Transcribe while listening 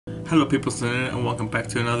Hello people, and welcome back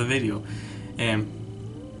to another video, and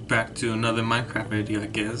back to another Minecraft video, I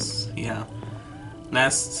guess. Yeah,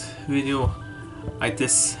 last video I did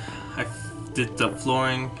the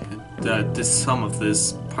flooring, did some of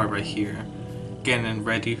this part right here, getting it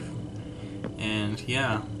ready, and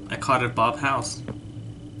yeah, I called it Bob House.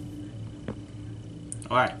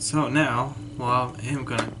 Alright, so now what I'm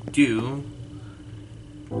gonna do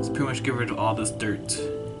is pretty much get rid of all this dirt,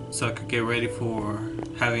 so I could get ready for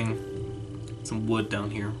having some wood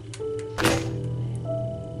down here.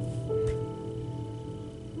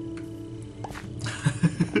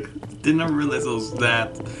 Did not realize it was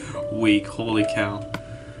that weak. Holy cow.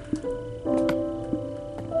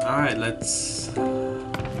 Alright, let's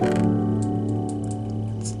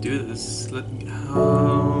do this. Can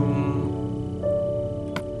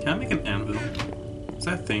I make an anvil? Is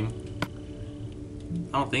that a thing?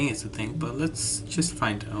 I don't think it's a thing, but let's just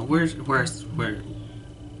find out. Where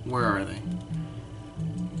are they?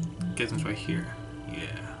 Get them right here.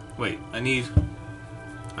 Yeah. Wait, I need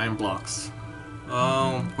iron blocks.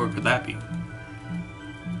 Where could that be?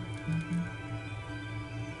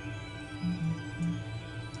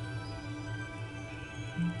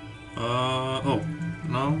 Oh,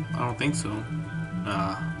 no, I don't think so.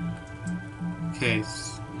 Okay,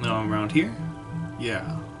 no, around here?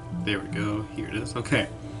 Yeah, there we go. Here it is. Okay.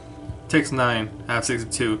 Takes 9. I have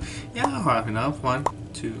 62. Yeah, I'll have enough. 1,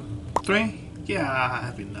 2, 3. Yeah, I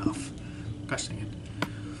have enough. Gosh dang it.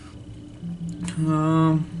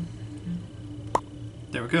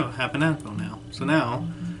 There we go. Have an anvil now. So now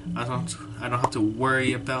I don't have to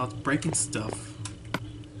worry about breaking stuff.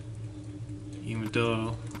 Even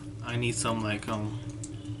though I need some like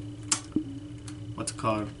what's it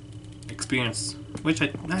called? Experience. Which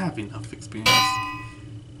I have enough experience.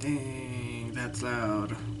 Dang, that's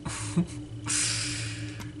loud.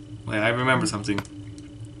 Wait, I remember something.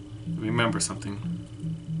 Remember something.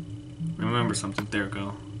 There we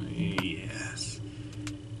go. Yes.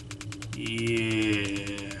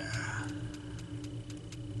 Yeah.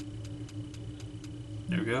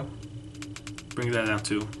 There we go. Bring that down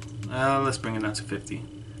to. Let's bring it down to 50. I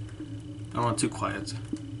don't want too quiet.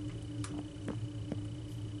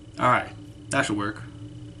 Alright. That should work.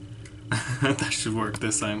 That should work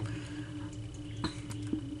this time.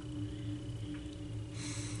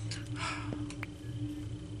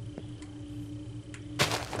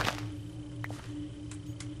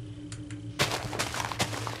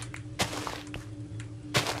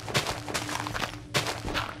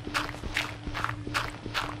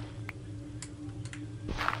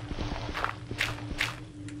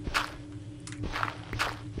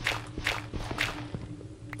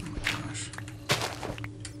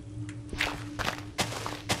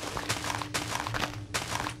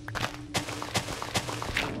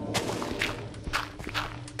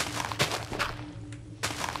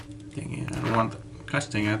 Gosh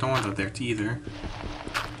dang it, I don't want that there either.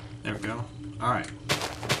 There we go. Alright.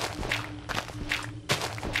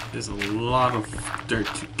 There's a lot of dirt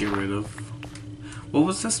to get rid of. What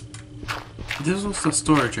was this? This was the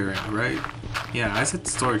storage area, right? Yeah, I said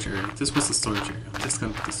storage area. This was the storage area. This is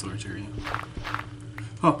gonna be the storage area.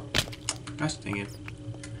 Oh. Gosh dang it.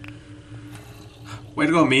 Way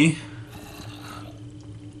to go, me.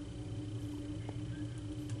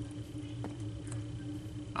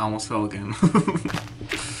 I almost fell again.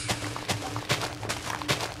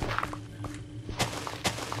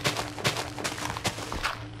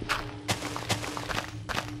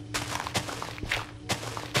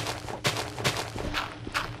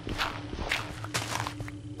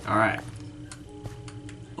 Alright.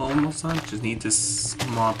 Almost done. Just need this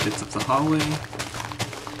small bits of the hallway.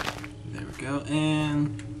 There we go.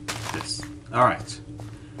 And this. Alright.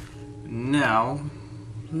 Now,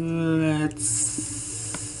 let's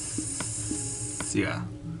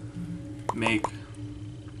make.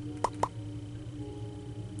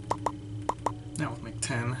 Now we'll make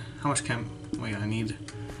 10. How much can? Wait, I need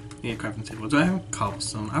a crafting table. Do I have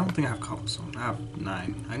cobblestone? I don't think I have cobblestone. I have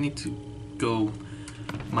 9. I need to go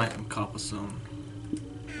mine some cobblestone.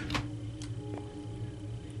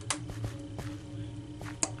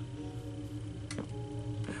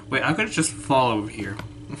 Wait, I'm gonna just fall over here.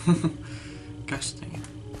 Gosh dang it.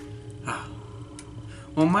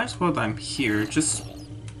 Well, might as well I'm here. Just.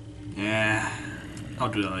 Yeah. I'll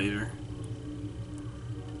do that later.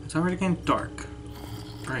 It's already getting dark.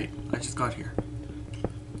 Great. I just got here.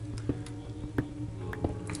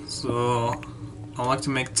 So. I'd like to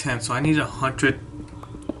make 10. So I need 100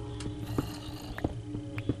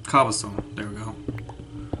 cobblestone. There we go.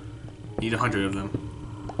 Need 100 of them.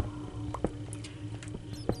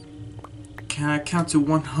 Can I count to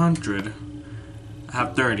 100? I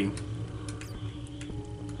have 30.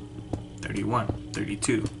 31,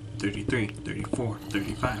 32, 33, 34,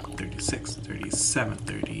 35, 36, 37,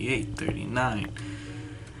 38, 39,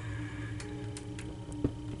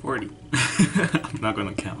 40. I'm not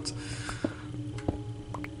gonna count.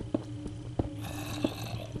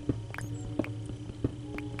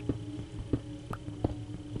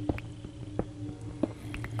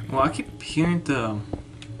 Well, I keep hearing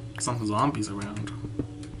some zombies around.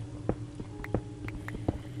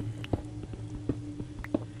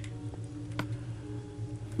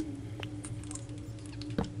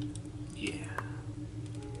 Yeah.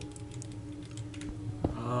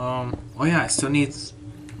 Oh yeah, I still need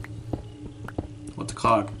what's it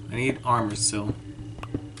called? I need armor still.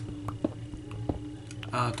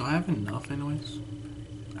 Do I have enough anyways?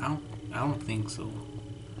 I don't think so.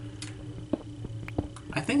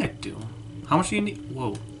 I think I do. How much do you need?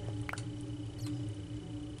 Whoa.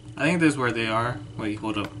 I think this is where they are. Wait,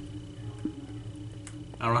 hold up.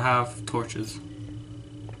 I don't have torches.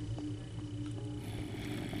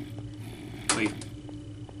 Wait.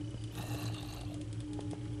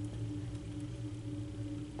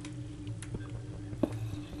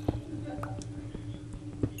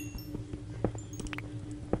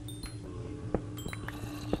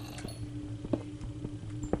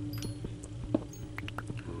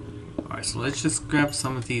 Alright, so let's just grab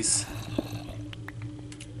some of these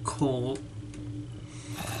coal.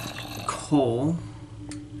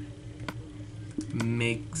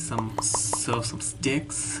 Make some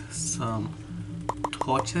sticks, some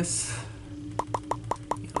torches.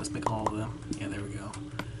 Yeah, let's make all of them. Yeah, there we go.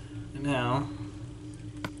 And now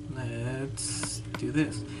let's do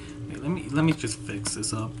this. Wait, let me just fix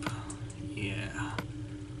this up. Yeah.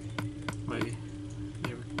 Wait.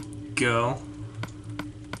 There we go.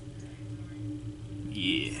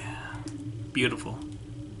 Yeah. Beautiful.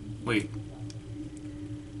 Wait.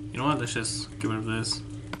 You know what? Let's just get rid of this.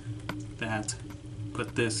 That.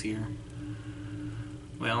 Put this here.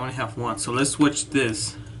 Wait, I only have one. So let's switch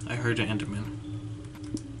this. I heard an Enderman.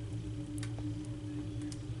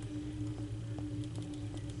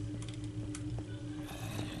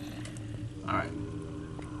 Alright.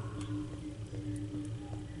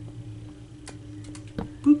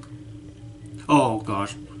 Boop. Oh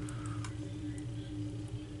gosh.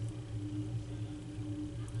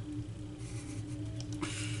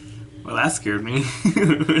 Well, that scared me.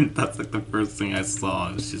 That's like the first thing I saw.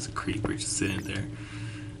 It was just a creeper just sitting there.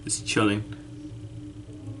 Just chilling.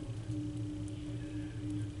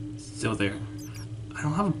 Still there. I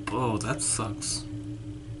don't have a bow. That sucks.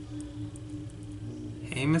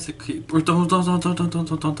 Hey, Mr. Creeper. Don't.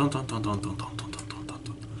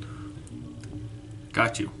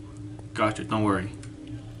 Got you. Got you. Don't worry.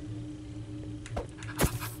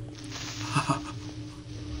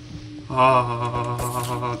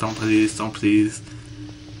 Oh, don't please, don't please.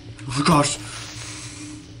 Oh gosh.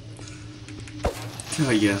 Oh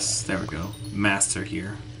yes, there we go. Master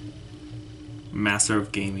here. Master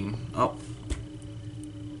of gaming. Oh.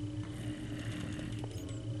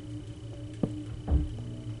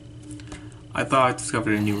 I thought I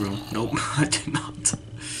discovered a new room. Nope, I did not.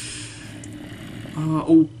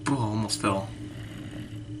 Oh, almost fell.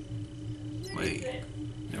 Wait.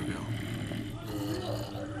 There we go.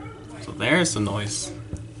 So there's the noise.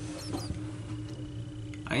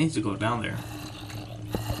 I need to go down there.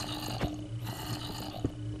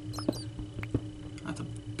 That's a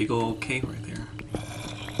big old cave right there.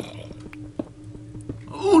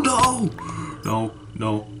 Oh no! No,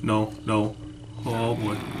 no, no, no. Oh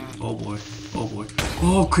boy. Oh boy. Oh boy.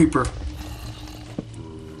 Oh, creeper.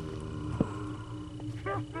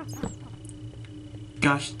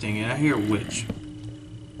 Gosh dang it, I hear a witch.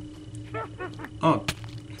 Oh.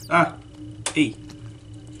 Ah! Hey!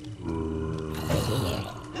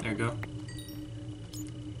 There you go.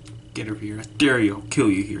 Get over here. I dare you. I'll kill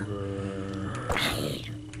you here.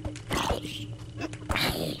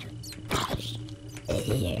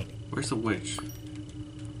 Where's the witch?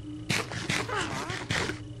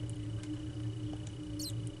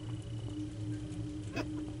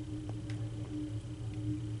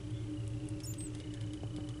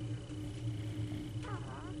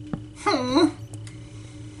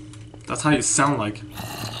 That's how you sound like.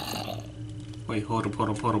 Wait, hold up. There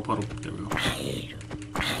we go.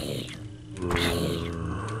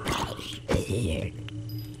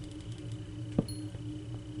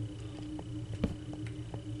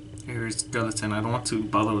 Here's skeleton. I don't want to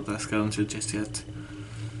bother with that skeleton just yet.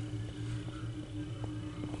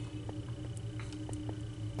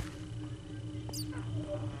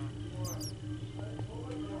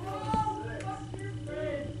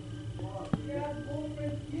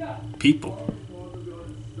 People.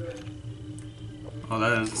 Oh,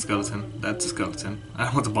 that is a skeleton. That's a skeleton. I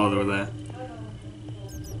don't want to bother with that.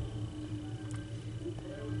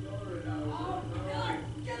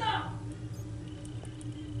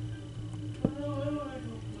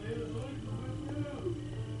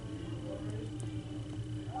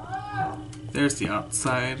 There's the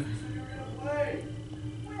outside.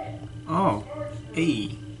 Oh,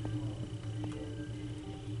 hey.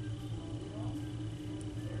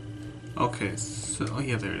 Okay, so oh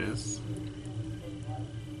yeah, there it is.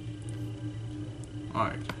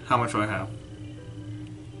 Alright, how much do I have?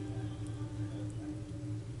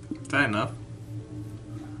 Is that enough?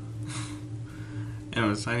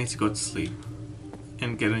 Anyways, I need to go to sleep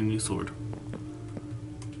and get a new sword.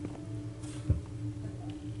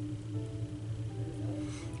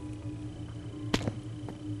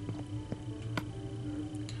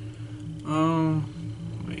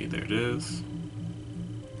 Wait, there it is.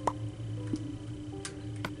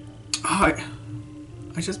 Oh,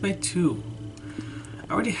 I just made 2.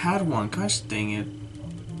 I already had 1. Gosh dang it.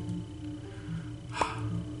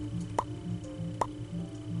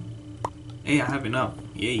 Hey, I have enough.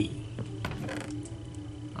 Yay.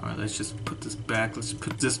 Alright, let's just put this back. Let's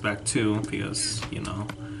put this back too, because, you know,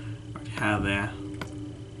 I already have that.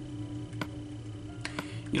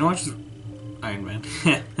 You know what? Just Iron Man.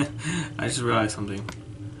 I just realized something.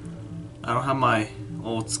 I don't have my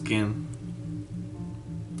old skin.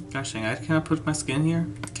 Gosh dang, can I put my skin here?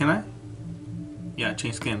 Can I? Yeah,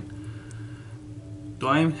 change skin. Do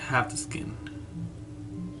I even have the skin?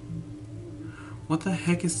 What the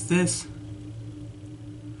heck is this?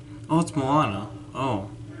 Oh, it's Moana. Oh.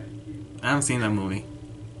 I haven't seen that movie.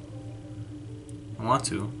 I want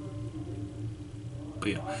to. But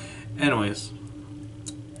yeah. Anyways.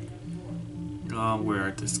 Where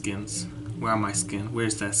are the skins? Where are my skin?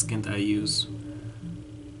 Where's that skin that I use?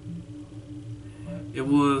 It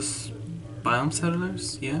was Biome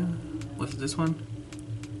Settlers, yeah? Was it this one?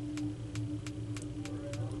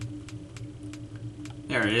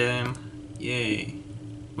 There I am. Yay.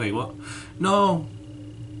 Wait, what? No!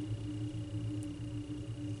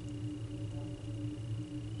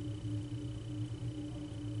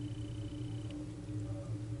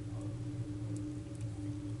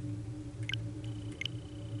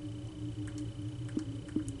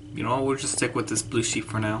 You know what, we'll just stick with this blue sheep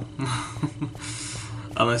for now.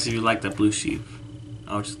 Unless you like that blue sheep.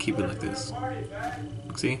 I'll just keep it like this.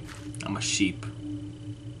 See? I'm a sheep.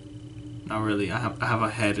 Not really, I have a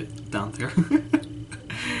head down there.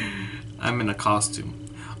 I'm in a costume.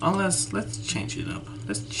 Unless, let's change it up.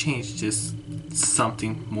 Let's change this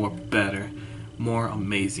something more better. More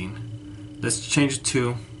amazing. Let's change it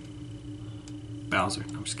to Bowser.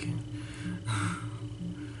 No, I'm just kidding.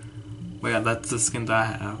 But yeah, that's the skin that I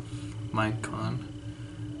have. Minecon.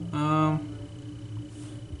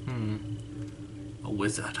 A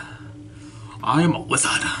wizard. I am a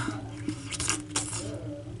wizard.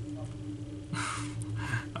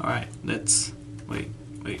 Alright, let's wait,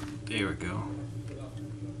 there we go.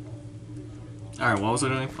 Alright, what was I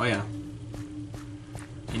doing? Oh yeah.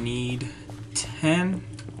 I need 10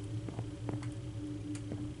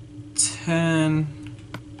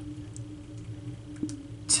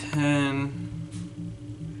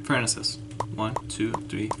 furnaces. 1, 2,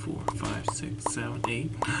 3, 4, 5, 6, 7,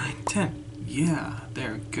 8, 9, 10. Yeah,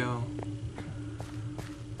 there we go.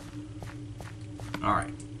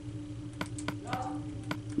 Alright.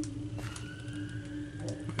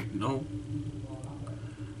 Wait, no.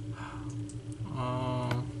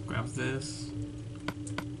 Grab this.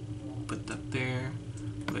 Put that there.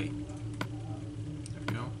 Wait. There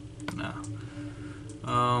we go.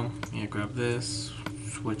 Nah. Yeah, grab this.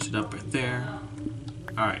 Switch it up right there.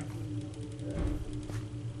 Alright.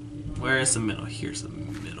 Where is the middle? Here's the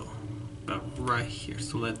middle. About right here.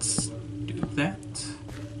 So let's do that.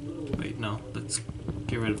 Wait, no. Let's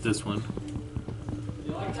get rid of this one.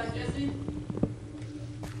 You like that, Jesse?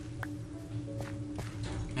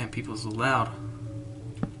 Man, people are so loud.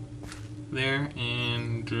 There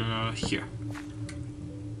and here.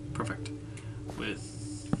 Perfect. With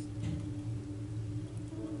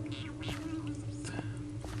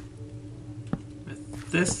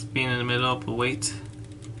this being in the middle, but wait.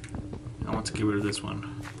 I want to get rid of this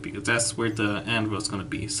one because that's where the anvil is going to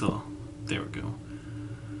be. So there we go.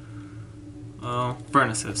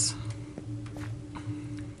 Furnaces.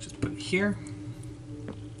 Just put it here,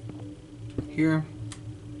 here,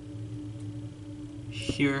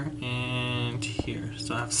 here, and here.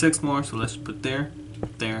 So I have 6 more. So let's put there,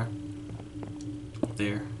 there,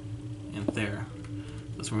 there, and there.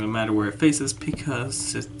 Doesn't really matter where it faces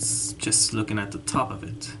because it's just looking at the top of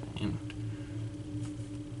it. And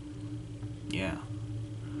yeah.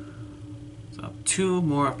 So I'll 2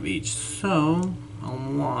 more of each. So I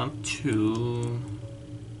want to.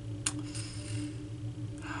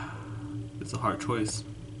 It's a hard choice.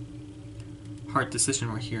 Hard decision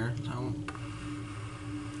right here.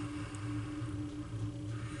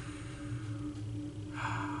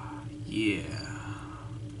 Yeah.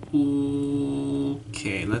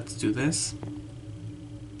 Okay, let's do this.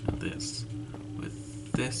 And this.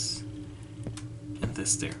 With this. And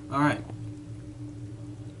this there. Alright.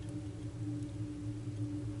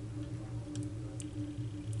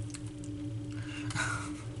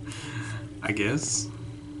 I guess.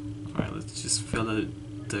 Alright, let's just fill the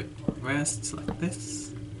rest like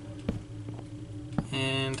this.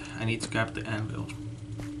 And I need to grab the anvil.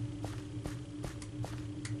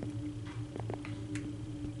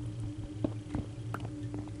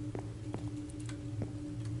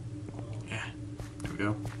 Yeah, there we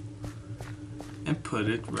go. And put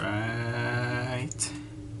it right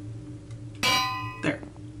there.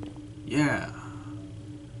 Yeah.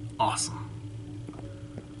 Awesome.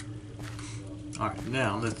 Alright,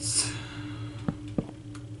 now let's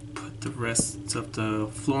put the rest of the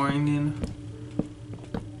flooring in.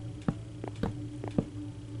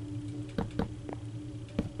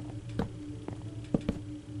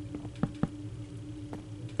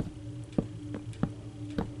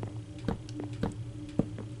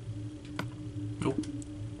 Nope.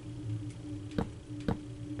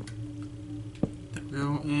 There we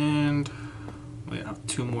go, and we have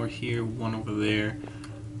 2 more here, 1 over there,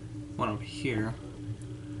 1 over here.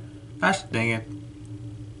 Gosh dang it.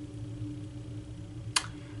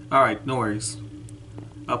 Alright, no worries.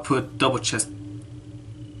 I'll put double chest.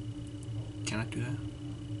 Can I do that?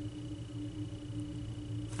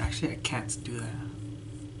 Actually, I can't do that.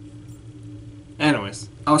 Anyways,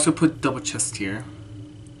 I'll also put double chest here.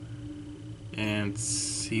 And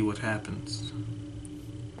see what happens.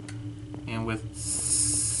 And with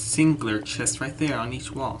singular chest right there on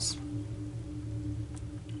each walls.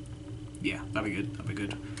 Yeah, that'll be good. That'll be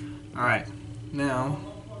good. Alright, now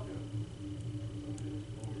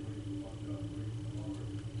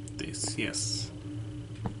this, yes.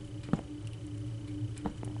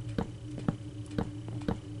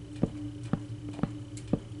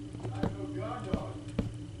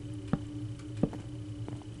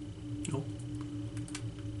 Nope.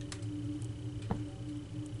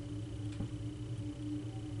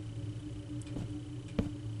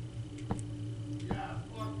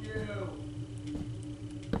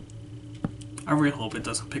 I really hope it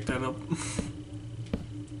doesn't pick that up.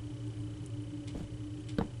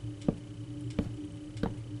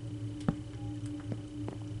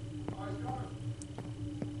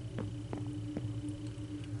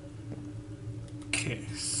 Okay,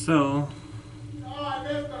 so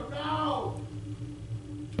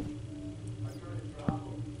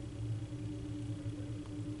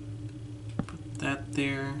put that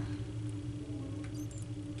there.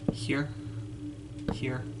 Here.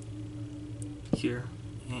 Here. Here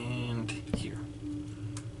and here.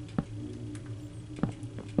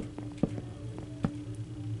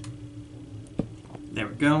 There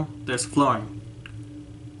we go. There's flooring.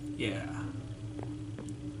 Yeah.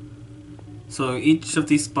 So each of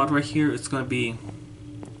these spots right here, it's gonna be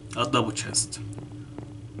a double chest.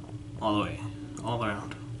 All the way. All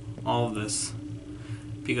around. All of this.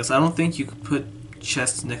 Because I don't think you could put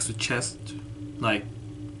chest next to chest. Like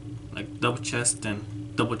double chest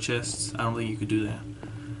and double chests. I don't think you could do that.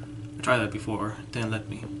 I tried that before, didn't let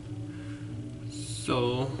me.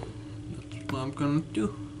 So that's what I'm gonna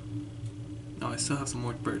do. Oh, I still have some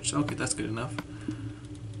more birch. Okay, that's good enough.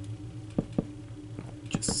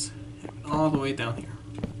 Just have it all the way down here.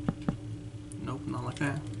 Nope, not like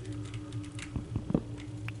that.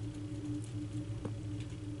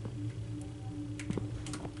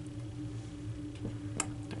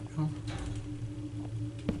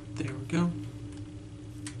 There we go.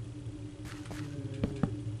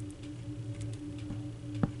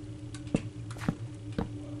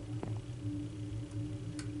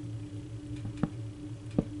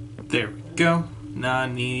 There we go. Now I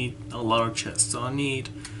need a lot of chests. So I need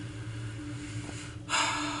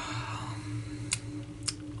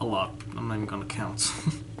a lot. I'm not even gonna count.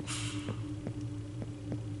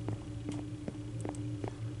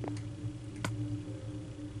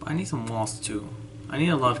 But I need some walls too. I need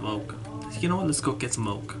a lot of oak. You know what? Let's go get some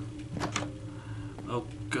oak. Oak,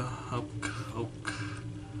 oak,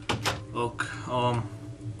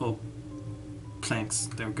 oak planks.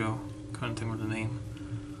 There we go. Couldn't think of the name.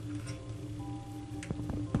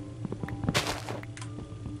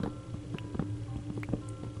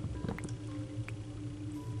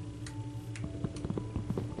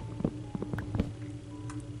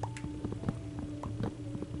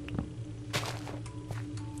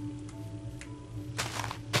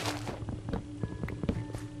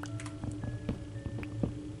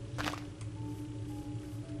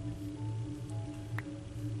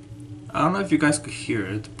 I don't know if you guys could hear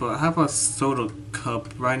it, but I have a soda cup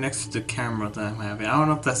right next to the camera that I'm having. I don't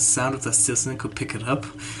know if that sound of the assistant could pick it up,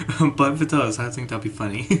 but if it does, I think that'd be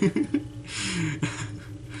funny.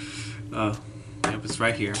 Yep, it's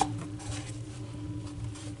right here.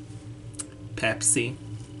 Pepsi.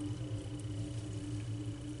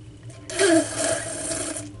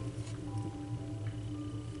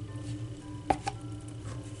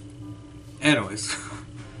 Anyways.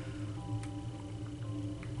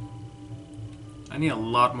 I need a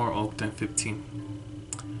lot more oak than 15.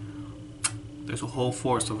 There's a whole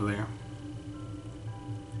forest over there.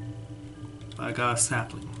 I got a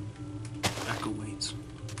sapling. That could wait.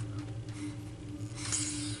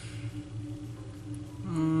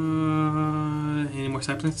 Any more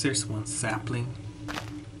saplings? There's one sapling.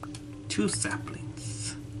 2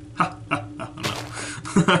 saplings. Ha ha ha, no.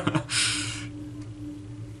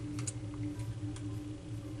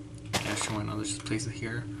 Yeah, sure, why not? There's just places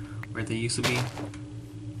here where they used to be.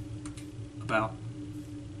 About.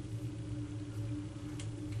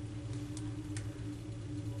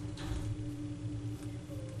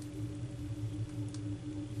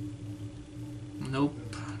 Nope,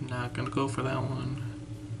 not gonna go for that one.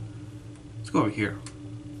 Let's go over here.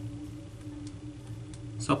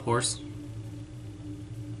 What's up, horse?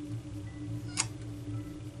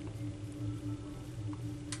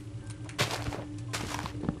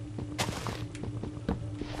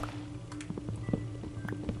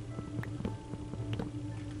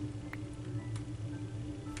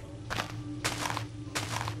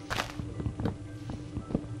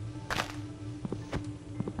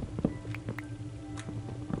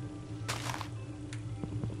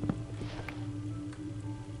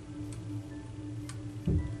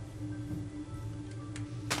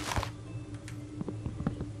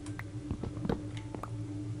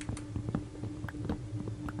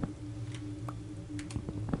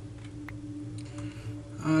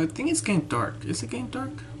 I think it's getting dark. Is it getting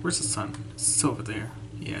dark? Where's the sun? It's over there.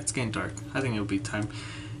 Yeah, it's getting dark. I think it'll be time.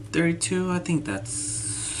 32, I think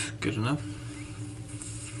that's good enough.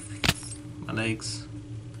 My legs.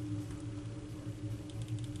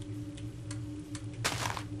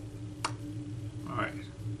 Alright.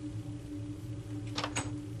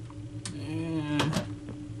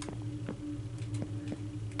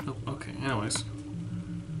 Oh, okay, anyways.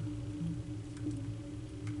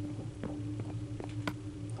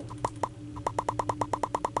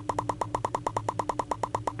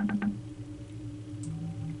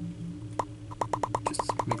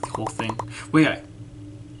 Make the whole thing. Wait,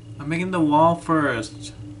 I'm making the wall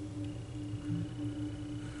first.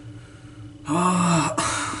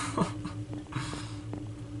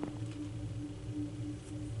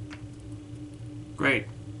 Great.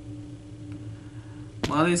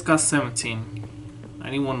 Well, he's got 17.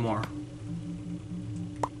 I need one more.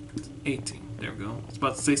 18. There we go. I was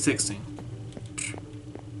about to say 16.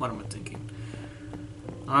 What am I thinking?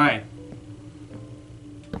 Alright.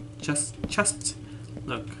 Chest.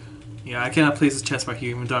 Look. Yeah, I cannot place the chest right here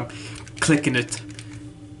even though I'm clicking it.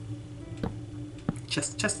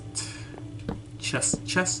 Chest.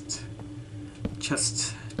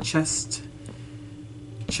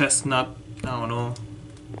 Chestnut. I don't know.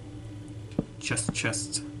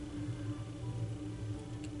 Chest.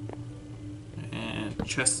 And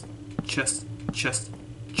chest.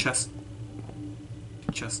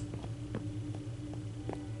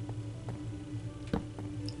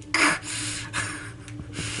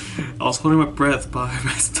 I was holding my breath, but I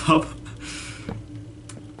messed up.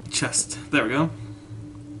 Chest. There we go.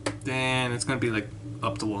 Then it's gonna be like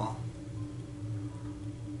up the wall.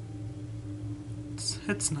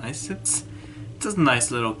 It's nice. It's a nice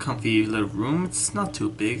little comfy little room. It's not too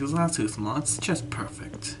big. It's not too small. It's just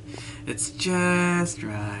perfect. It's just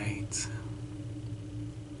right.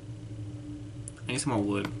 I need some more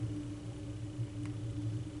wood.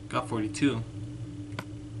 Got 42.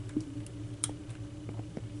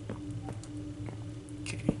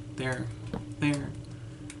 Okay, there.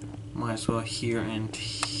 Might as well here and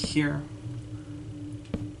here.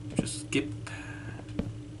 Just skip.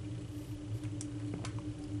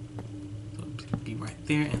 So be right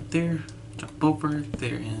there and there. Jump over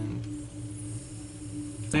there and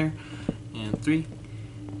there. And 3.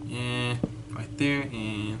 And right there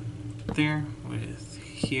and there. With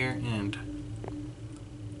here and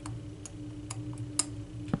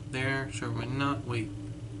there. Sure, why not? Wait.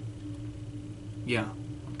 Yeah.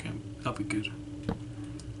 Okay, that'll be good.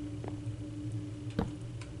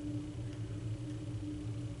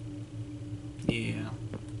 Yeah.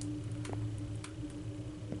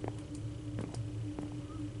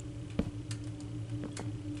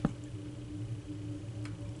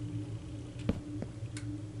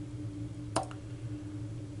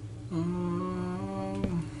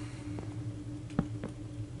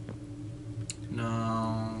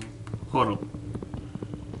 photo.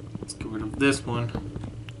 Let's get rid of this one.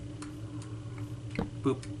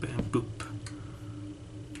 Boop, bam, boop.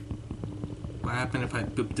 What happened if I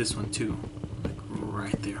booped this one too? Like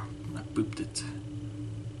right there. I booped it.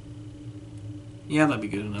 Yeah, that'd be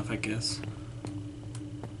good enough, I guess.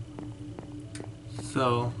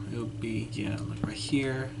 So it would be, yeah, like right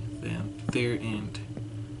here, then there, and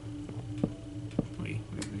wait,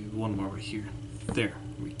 one more right here. There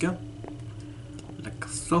we go. Like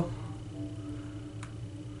so.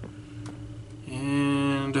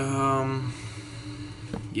 And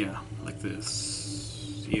yeah, like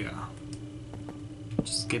this. Yeah.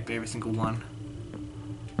 Just skip every single one.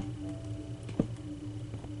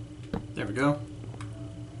 There we go.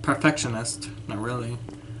 Perfectionist, not really,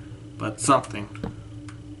 but something.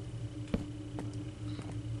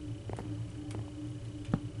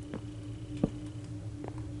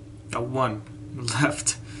 Got one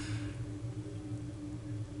left.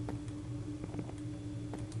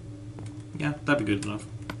 Yeah, that'd be good enough.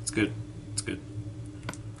 It's good. It's good.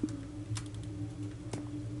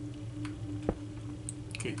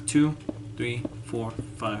 Okay, 2, 3, 4,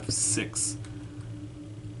 5, 6.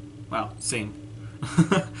 Wow, same.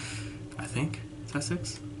 I think. Is that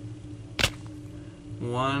 6?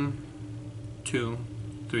 1, 2,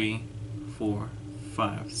 3, 4,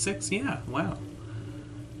 5, 6. Yeah, wow.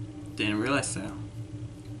 Didn't realize that.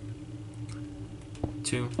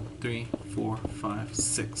 2, 3, 4, 5,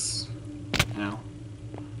 6. Now,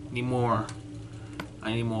 need more.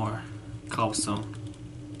 I need more cobblestone.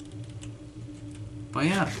 But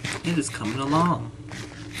yeah, it is coming along.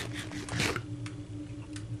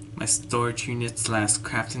 My storage unit /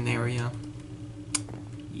 crafting area.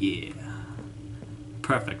 Yeah.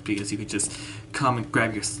 Perfect, because you could just come and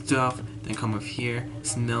grab your stuff, then come over here,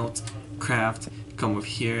 smelt, craft, come over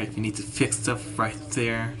here. If you need to fix stuff right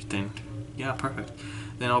there, then yeah, perfect.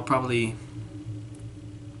 Then I'll probably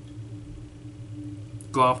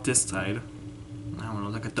go off this side. I don't know,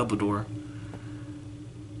 like a double door.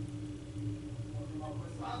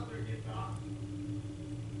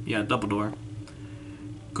 Yeah, double door.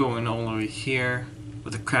 Going all over here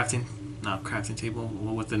with a crafting table,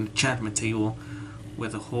 with an enchantment table,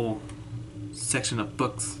 with a whole section of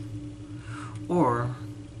books. Or,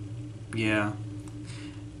 yeah.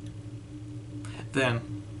 Then,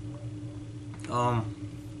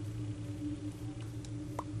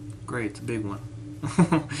 great, it's a big one.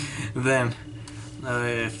 Then,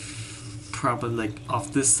 if probably like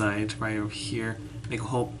off this side, right over here, make a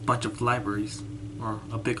whole bunch of libraries, or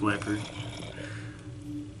a big library.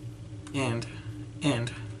 And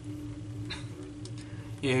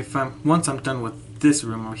if once I'm done with this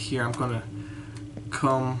room over here, I'm gonna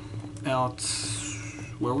come out.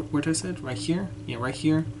 Where did I say it? Right here? Yeah, right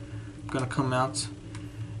here. I'm gonna come out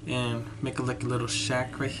and make like a little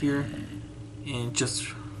shack right here, and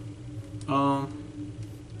just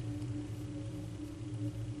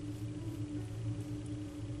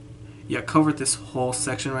yeah, cover this whole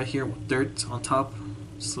section right here with dirt on top.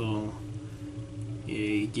 So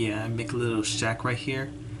yeah, make a little shack right here,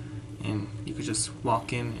 and you could just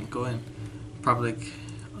walk in and go in. Probably like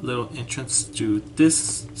a little entrance to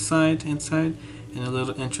this side inside, and a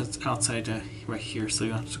little entrance outside right here. So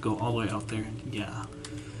you have to go all the way out there.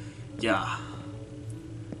 Yeah,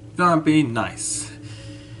 gonna be nice.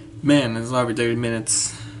 Man, it's already 30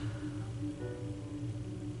 minutes.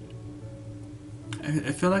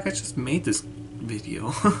 I feel like I just made this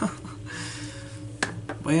video.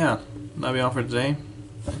 But yeah, that'll be all for today.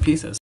 Peace out.